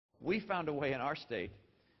we found a way in our state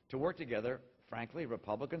to work together, frankly,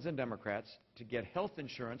 Republicans and Democrats, to get health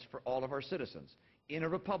insurance for all of our citizens in a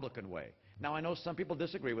Republican way. Now, I know some people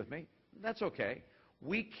disagree with me. That's okay.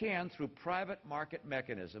 We can, through private market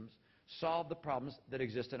mechanisms, solve the problems that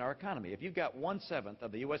exist in our economy. If you've got 1/7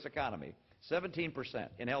 of the U.S. economy, 17%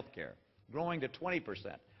 in health care, growing to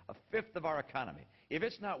 20%, a fifth of our economy, if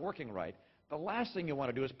it's not working right, the last thing you want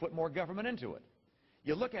to do is put more government into it.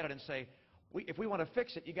 You look at it and say, if we want to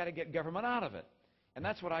fix it, you got to get government out of it. And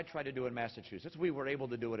that's what I tried to do in Massachusetts. We were able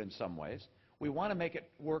to do it in some ways. We want to make it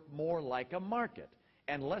work more like a market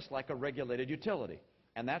and less like a regulated utility.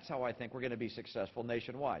 And that's how I think we're going to be successful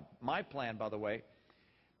nationwide. My plan, by the way,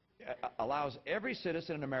 allows every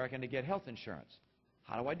citizen in America to get health insurance.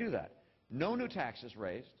 How do I do that? No new taxes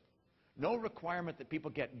raised, no requirement that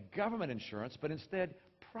people get government insurance, but instead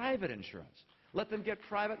private insurance. Let them get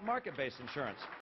private market-based insurance.